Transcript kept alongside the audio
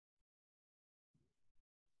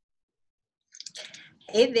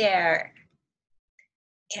Hey there,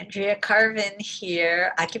 Andrea Carvin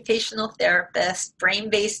here, occupational therapist,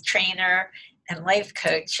 brain-based trainer, and life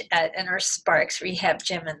coach at Inner Sparks Rehab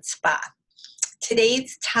Gym and Spa.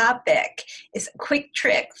 Today's topic is a quick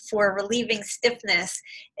trick for relieving stiffness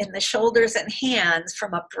in the shoulders and hands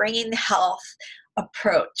from a brain health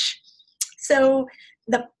approach. So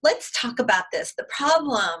let's talk about this. The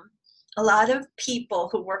problem, a lot of people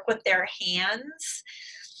who work with their hands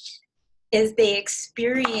is they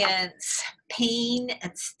experience pain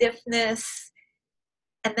and stiffness,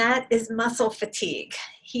 and that is muscle fatigue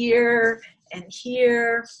here and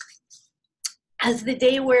here. As the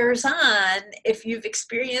day wears on, if you've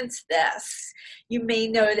experienced this, you may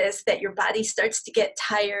notice that your body starts to get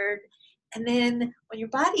tired. And then when your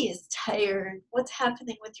body is tired, what's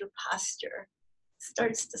happening with your posture? It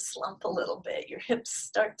starts to slump a little bit. Your hips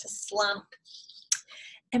start to slump.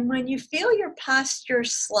 And when you feel your posture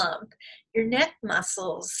slump, your neck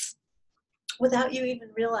muscles, without you even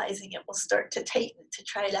realizing it, will start to tighten to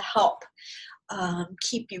try to help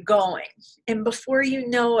keep you going. And before you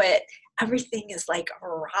know it, everything is like a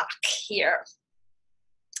rock here.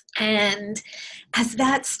 And as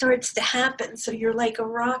that starts to happen, so you're like a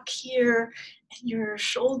rock here, and your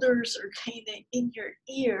shoulders are kind of in your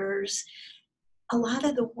ears, a lot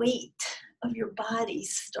of the weight of your body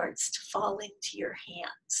starts to fall into your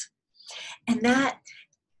hands. And that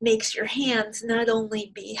makes your hands not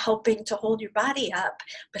only be helping to hold your body up,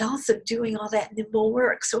 but also doing all that nimble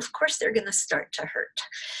work. So of course they're going to start to hurt.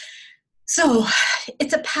 So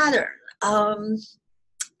it's a pattern.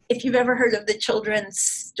 If you've ever heard of the children's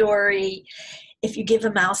story, if you give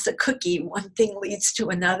a mouse a cookie, one thing leads to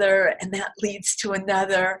another, and that leads to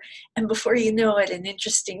another. And before you know it, an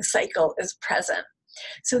interesting cycle is present.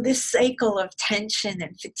 So this cycle of tension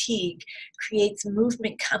and fatigue creates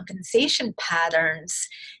movement compensation patterns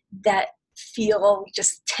that feel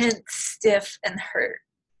just tense, stiff, and hurt.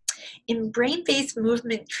 In brain-based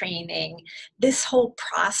movement training, this whole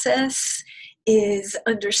process is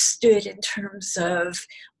understood in terms of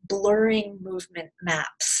blurring movement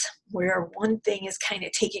maps, where one thing is kind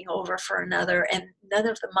of taking over for another, and none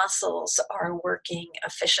of the muscles are working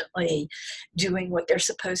efficiently, doing what they're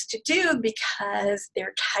supposed to do because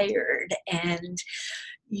they're tired, and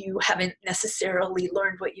you haven't necessarily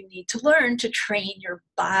learned what you need to learn to train your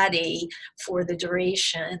body for the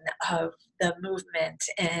duration of the movement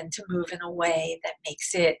and to move in a way that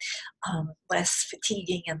makes it less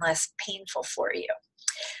fatiguing and less painful for you.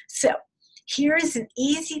 So here is an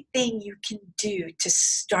easy thing you can do to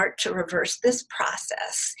start to reverse this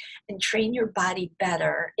process and train your body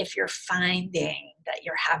better if you're finding that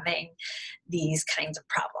you're having these kinds of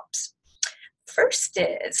problems. First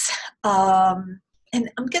is, and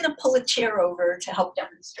I'm going to pull a chair over to help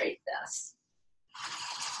demonstrate this.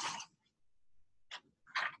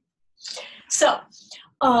 So,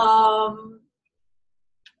 let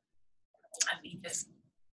me just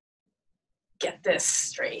get this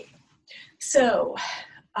straight. So,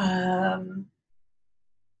 the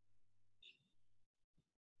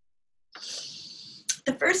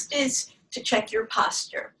first is to check your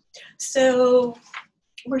posture. So,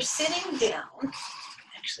 we're sitting down.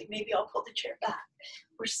 Actually, maybe I'll pull the chair back.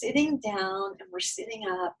 We're sitting down and we're sitting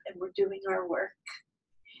up and we're doing our work.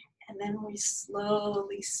 And then we're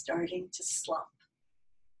slowly starting to slump.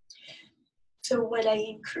 So what I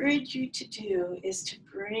encourage you to do is to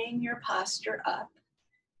bring your posture up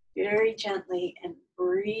very gently and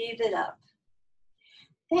breathe it up.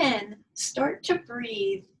 Then start to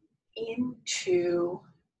breathe into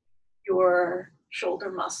your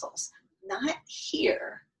shoulder muscles. Not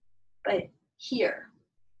here, but here.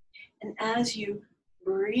 And as you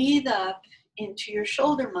breathe up into your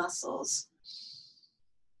shoulder muscles,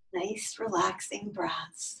 nice relaxing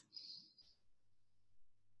breaths.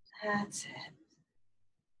 That's it.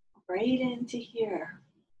 Right into here.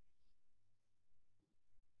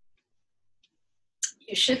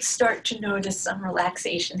 You should start to notice some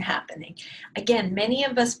relaxation happening. Again, many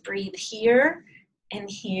of us breathe here and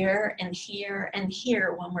here and here and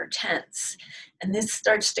here when we're tense. And this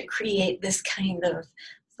starts to create this kind of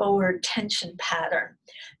forward tension pattern.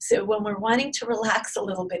 So when we're wanting to relax a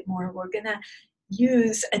little bit more, we're going to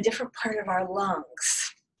use a different part of our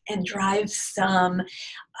lungs and drive some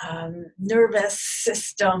nervous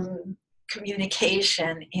system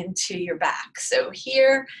communication into your back. So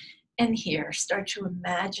here and here, start to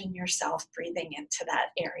imagine yourself breathing into that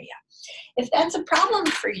area. If that's a problem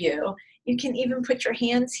for you, you can even put your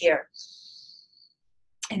hands here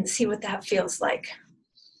and see what that feels like.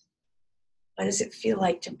 What does it feel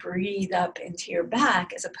like to breathe up into your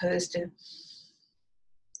back as opposed to,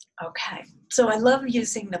 okay. So I love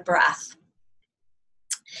using the breath.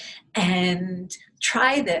 And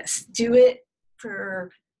try this. Do it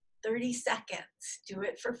for 30 seconds. Do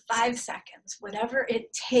it for 5 seconds. Whatever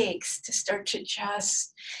it takes to start to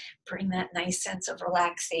just bring that nice sense of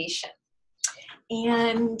relaxation.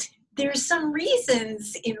 And there's some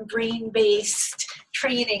reasons in brain-based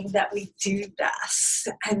training that we do this.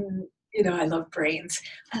 And, you know, I love brains.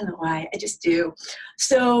 I don't know why, I just do.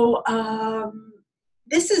 So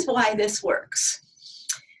this is why this works.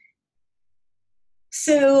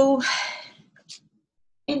 So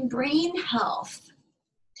in brain health,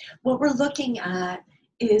 what we're looking at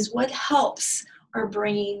is what helps our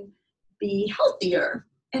brain be healthier.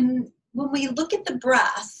 And when we look at the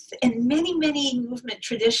breath, and many, many movement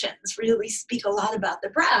traditions really speak a lot about the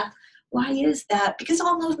breath, why is that? Because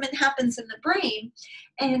all movement happens in the brain,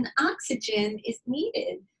 and oxygen is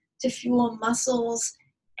needed to fuel muscles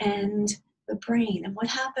and the brain. And what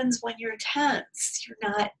happens when you're tense?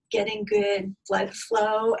 You're not getting good blood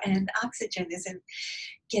flow, and oxygen isn't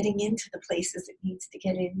getting into the places it needs to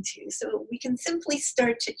get into. So we can simply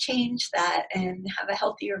start to change that and have a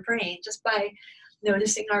healthier brain just by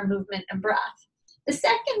noticing our movement and breath. The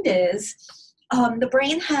second is the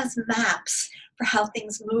brain has maps for how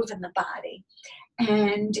things move in the body.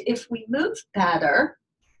 And if we move better,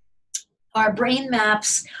 our brain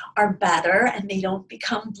maps are better and they don't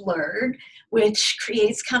become blurred, which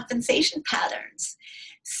creates compensation patterns.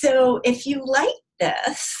 So if you like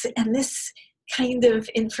this, and this kind of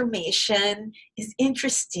information is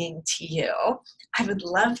interesting to you, I would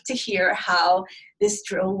love to hear how this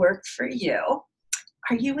drill worked for you.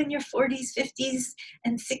 Are you in your 40s, 50s,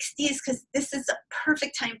 and 60s? Because this is a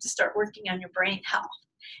perfect time to start working on your brain health.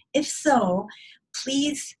 If so,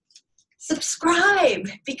 please subscribe,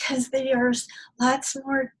 because there's lots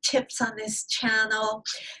more tips on this channel.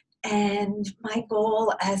 And my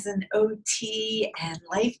goal as an OT and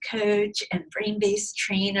life coach and brain-based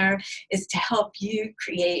trainer is to help you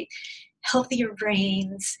create healthier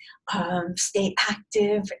brains, stay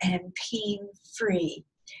active and pain-free.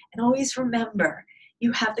 And always remember,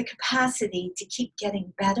 you have the capacity to keep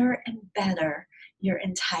getting better and better your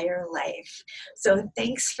entire life. So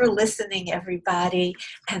thanks for listening, everybody,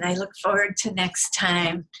 and I look forward to next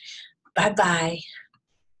time. Bye-bye.